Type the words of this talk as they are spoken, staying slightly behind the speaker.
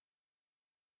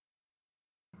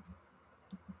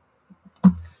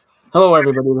Hello,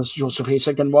 everybody. This is Joseph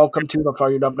Hasek, and welcome to the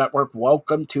Fired Up Network.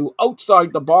 Welcome to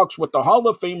Outside the Box with the Hall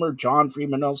of Famer John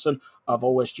Freeman Nelson of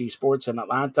OSG Sports in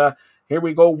Atlanta. Here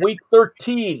we go, Week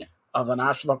 13 of the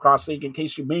National Lacrosse League. In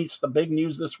case you missed the big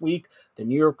news this week, the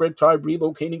New York Riptide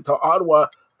relocating to Ottawa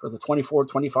for the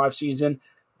 24-25 season.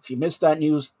 If you missed that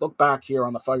news, look back here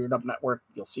on the Fired Up Network.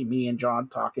 You'll see me and John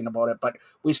talking about it. But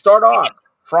we start off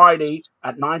Friday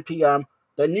at 9 p.m.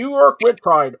 The New York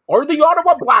Riptide, or the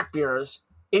Ottawa Black Bears,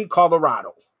 in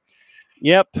Colorado.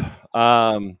 Yep.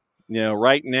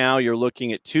 Right now you're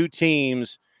looking at two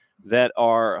teams that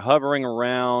are hovering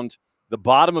around the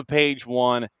bottom of page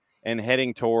one and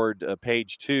heading toward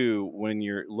page two when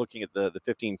you're looking at the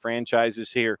 15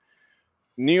 franchises here.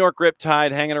 New York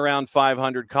Riptide hanging around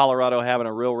 500. Colorado having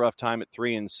a real rough time at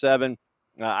 3-7.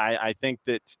 I think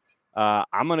that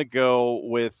I'm going to go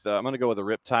with the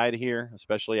Riptide here,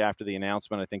 especially after the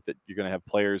announcement. I think that you're going to have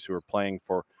players who are playing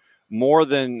for more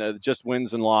than just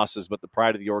wins and losses, but the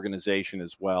pride of the organization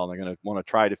as well. And they're going to want to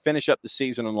try to finish up the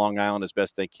season in Long Island as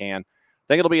best they can. I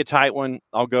think it'll be a tight one.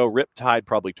 I'll go Riptide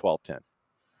probably 12-10.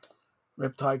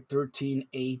 Riptide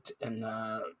 13-8 and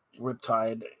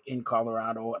Riptide in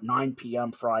Colorado at 9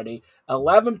 p.m. Friday.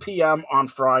 11 p.m. on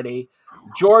Friday,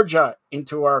 Georgia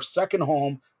into our second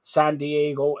home, San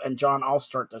Diego. And John, I'll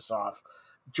start this off.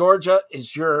 Georgia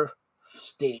is your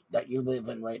state that you live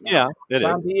in right now. Yeah,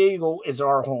 San Diego is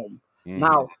our home. Mm-hmm.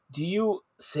 Now, do you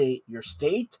say your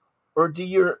state or do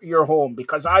your home?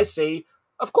 Because I say,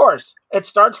 of course, it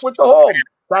starts with the home.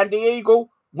 San Diego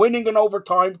winning in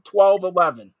overtime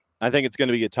 12-11. I think it's going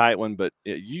to be a tight one, but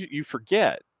you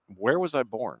forget, where was I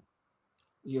born?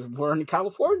 You were born in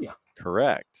California.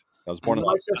 Correct. I was born in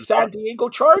the San Diego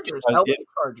Chargers. LA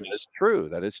Chargers.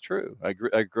 That is true. I grew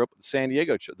up with the San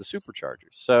Diego, the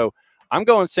Superchargers. So I'm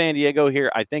going San Diego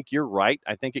here. I think you're right.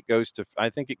 I think it goes to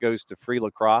free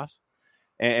lacrosse,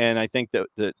 and I think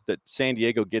that San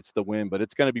Diego gets the win. But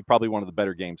it's going to be probably one of the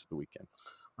better games of the weekend.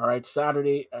 All right,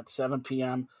 Saturday at 7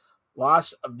 p.m.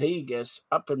 Las Vegas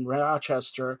up in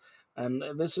Rochester, and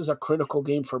this is a critical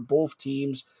game for both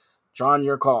teams. John,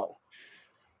 your call.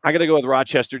 I got to go with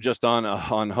Rochester just on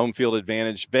home field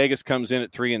advantage. Vegas comes in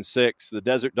at 3-6. The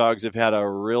Desert Dogs have had a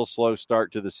real slow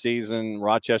start to the season.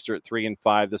 Rochester at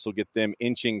 3-5. This will get them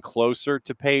inching closer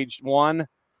to page one.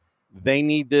 They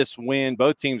need this win.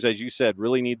 Both teams, as you said,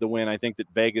 really need the win. I think that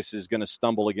Vegas is going to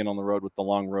stumble again on the road with the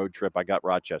long road trip. I got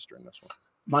Rochester in this one.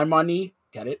 My money,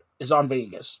 get it, is on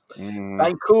Vegas.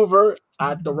 Vancouver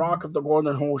at the Rock of the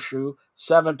Northern Horseshoe,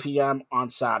 7 p.m.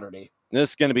 on Saturday.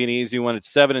 This is going to be an easy one.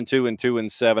 It's 7-2 and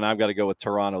 2-7. I've got to go with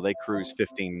Toronto. They cruise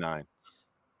 15-9.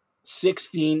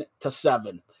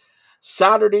 16-7.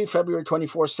 Saturday, February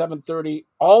 24th, 7:30.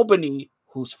 Albany,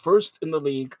 who's first in the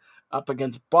league, up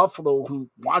against Buffalo, who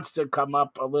wants to come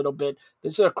up a little bit.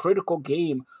 This is a critical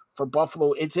game for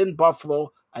Buffalo. It's in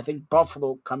Buffalo. I think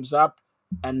Buffalo comes up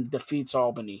and defeats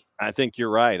Albany. I think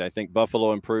you're right. I think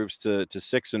Buffalo improves to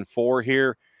 6-4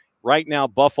 here. Right now,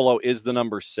 Buffalo is the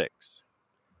number 6.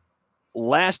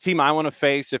 Last team I want to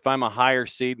face if I'm a higher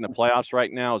seed in the playoffs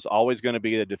right now is always going to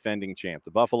be the defending champ,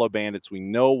 the Buffalo Bandits. We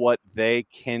know what they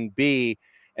can be.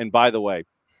 And by the way,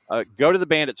 go to the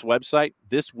Bandits website.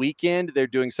 This weekend, they're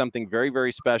doing something very,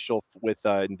 very special with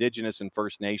Indigenous and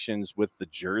First Nations with the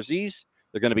jerseys.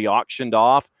 They're going to be auctioned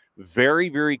off. Very,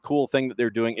 very cool thing that they're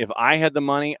doing. If I had the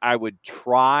money, I would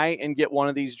try and get one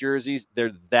of these jerseys.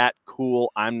 They're that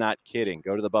cool. I'm not kidding.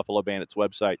 Go to the Buffalo Bandits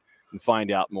website and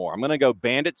find out more. I'm going to go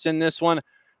Bandits in this one,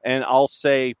 and I'll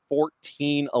say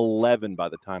 14-11 by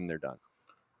the time they're done.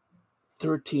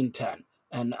 13-10.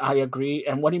 And I agree.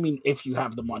 And what do you mean if you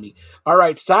have the money? All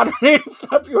right, Saturday,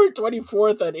 February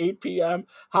 24th at 8 p.m.,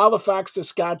 Halifax,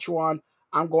 Saskatchewan.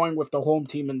 I'm going with the home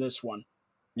team in this one.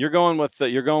 You're going with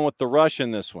the Rush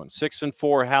in this one.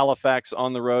 6-4 Halifax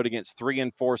on the road against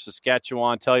 3-4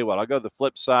 Saskatchewan. Tell you what, I'll go the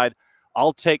flip side.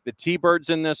 I'll take the T-Birds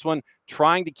in this one,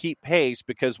 trying to keep pace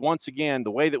because, once again,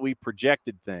 the way that we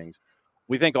projected things,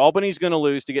 we think Albany's going to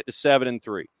lose to get to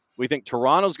 7-3. We think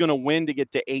Toronto's going to win to get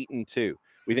to 8-2.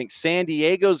 We think San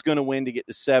Diego's going to win to get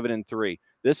to 7-3.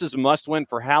 This is a must-win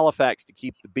for Halifax to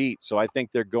keep the beat, so I think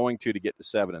they're going to get to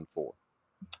 7-4. Well,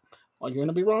 you're going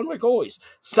to be wrong like always.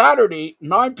 Saturday,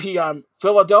 9 p.m.,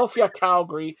 Philadelphia,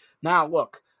 Calgary. Now,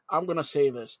 look, I'm going to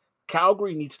say this.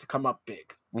 Calgary needs to come up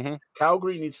big. Mm-hmm.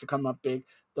 Calgary needs to come up big.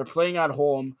 They're playing at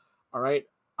home. All right.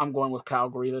 I'm going with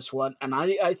Calgary this one. And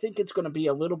I think it's going to be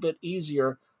a little bit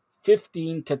easier,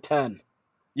 15-10.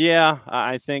 Yeah,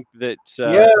 I think that.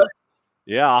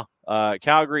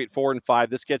 Calgary at 4-5.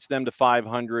 This gets them to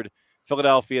 500.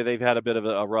 Philadelphia, they've had a bit of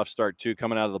a rough start too,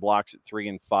 coming out of the blocks at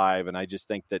 3-5. And I just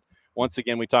think that once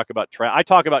again, we talk about I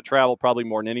talk about travel probably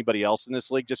more than anybody else in this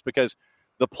league, just because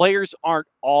the players aren't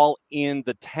all in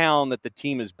the town that the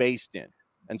team is based in.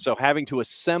 And so having to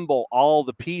assemble all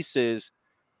the pieces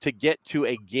to get to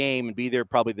a game and be there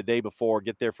probably the day before,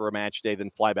 get there for a match day, then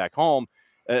fly back home,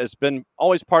 has been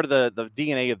always part of the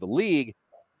DNA of the league.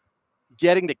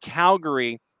 Getting to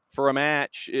Calgary for a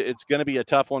match, it's going to be a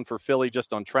tough one for Philly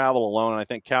just on travel alone. And I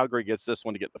think Calgary gets this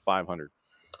one to get to 500.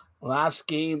 Last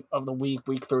game of the week,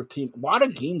 week 13. A lot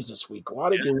of games this week. A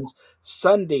lot of games.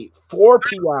 Sunday, 4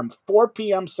 p.m. 4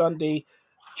 p.m. Sunday,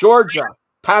 Georgia,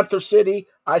 Panther City.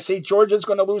 I say Georgia's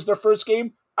going to lose their first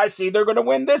game. I say they're going to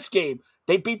win this game.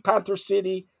 They beat Panther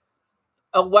City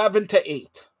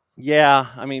 11-8. Yeah,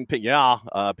 I mean,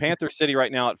 Panther City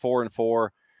right now at 4-4.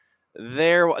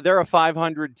 They're a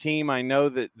 500 team. I know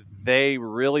that they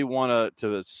really want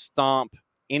to stomp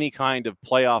any kind of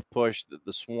playoff push that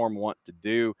the Swarm want to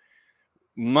do.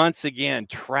 Once again,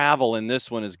 travel in this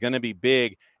one is going to be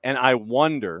big. And I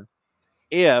wonder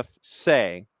if,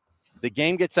 say, the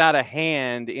game gets out of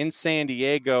hand in San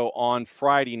Diego on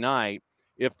Friday night,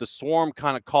 if the Swarm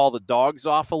kind of call the dogs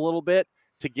off a little bit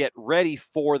to get ready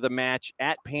for the match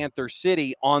at Panther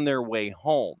City on their way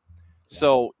home. Yeah.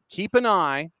 So keep an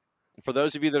eye, for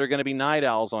those of you that are going to be night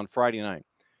owls on Friday night,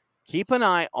 keep an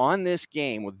eye on this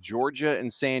game with Georgia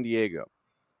and San Diego.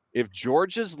 If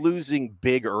Georgia's losing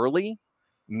big early,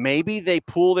 maybe they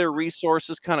pool their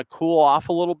resources, kind of cool off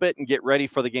a little bit and get ready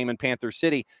for the game in Panther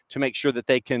City to make sure that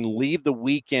they can leave the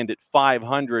weekend at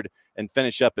 500 and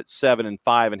finish up at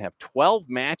 7-5 and have 12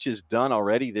 matches done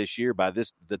already this year by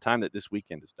the time that this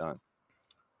weekend is done.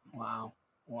 Wow.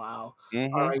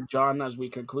 Mm-hmm. All right, John, as we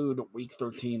conclude week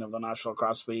 13 of the National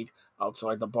Lacrosse League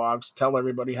Outside the Box, tell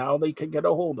everybody how they can get a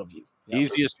hold of you.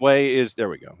 Easiest way is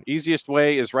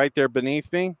right there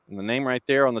beneath me, and the name right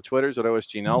there on the Twitters at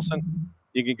OSG Nelson.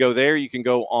 You can go there. You can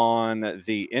go on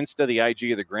the Insta, the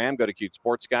IG, or the Gram. Go to Cute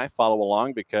Sports Guy. Follow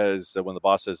along, because when the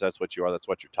boss says that's what you are, that's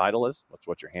what your title is. That's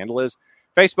what your handle is.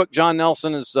 Facebook, John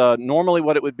Nelson is normally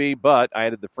what it would be, but I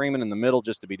added the Freeman in the middle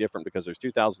just to be different because there's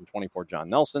 2024 John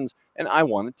Nelsons, and I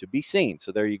wanted to be seen.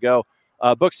 So there you go.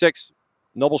 Book 6,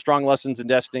 Noble Strong Lessons in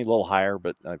Destiny, a little higher,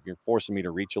 but you're forcing me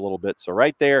to reach a little bit. So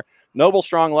right there, Noble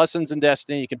Strong Lessons in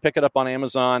Destiny. You can pick it up on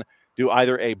Amazon. Do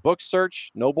either a book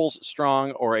search, Nobles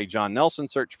Strong, or a John Nelson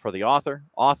search for the author,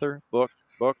 book,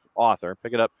 author.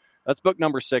 Pick it up. That's book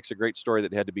number 6, a great story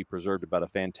that had to be preserved about a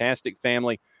fantastic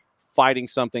family fighting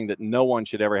something that no one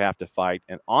should ever have to fight.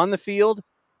 And on the field,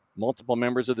 multiple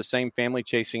members of the same family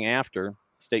chasing after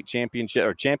state championship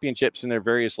or championships in their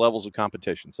various levels of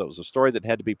competition. So it was a story that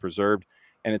had to be preserved,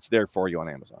 and it's there for you on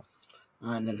Amazon.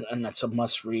 And that's a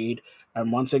must read. And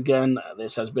once again,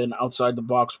 this has been Outside the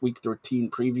Box Week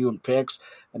 13 preview and picks.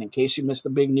 And in case you missed the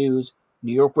big news,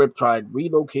 New York Riptide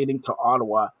relocating to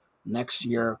Ottawa next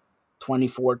year,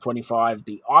 24-25.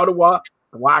 The Ottawa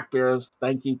Black Bears,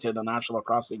 thank you to the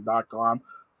NationalLacrosseLeague.com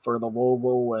for the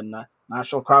logo, and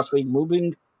National Lacrosse League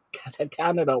moving to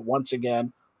Canada once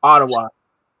again. Ottawa.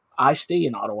 I stay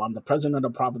in Ottawa. I'm the president of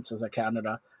the provinces of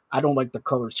Canada. I don't like the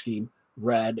color scheme,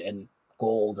 red and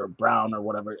gold or brown or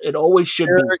whatever. It always should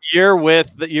be.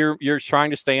 You're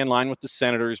trying to stay in line with the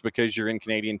Senators because you're in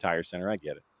Canadian Tire Center. I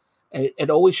get it. It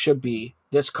always should be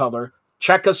this color.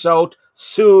 Check us out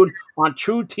soon on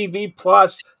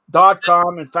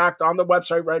TrueTVPlus.com. In fact, on the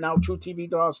website right now,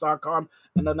 TrueTVPlus.com.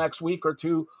 In the next week or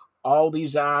two, all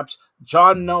these apps.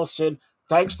 John Nelson,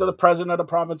 thanks to the president of the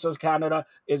province of Canada,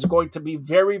 is going to be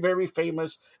very, very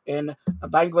famous in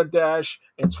Bangladesh,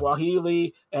 in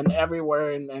Swahili, and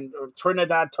everywhere, and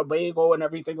Trinidad, Tobago, and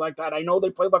everything like that. I know they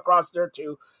play lacrosse there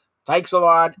too. Thanks a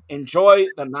lot. Enjoy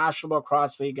the National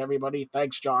Lacrosse League, everybody.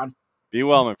 Thanks, John. Be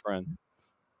well, my friend.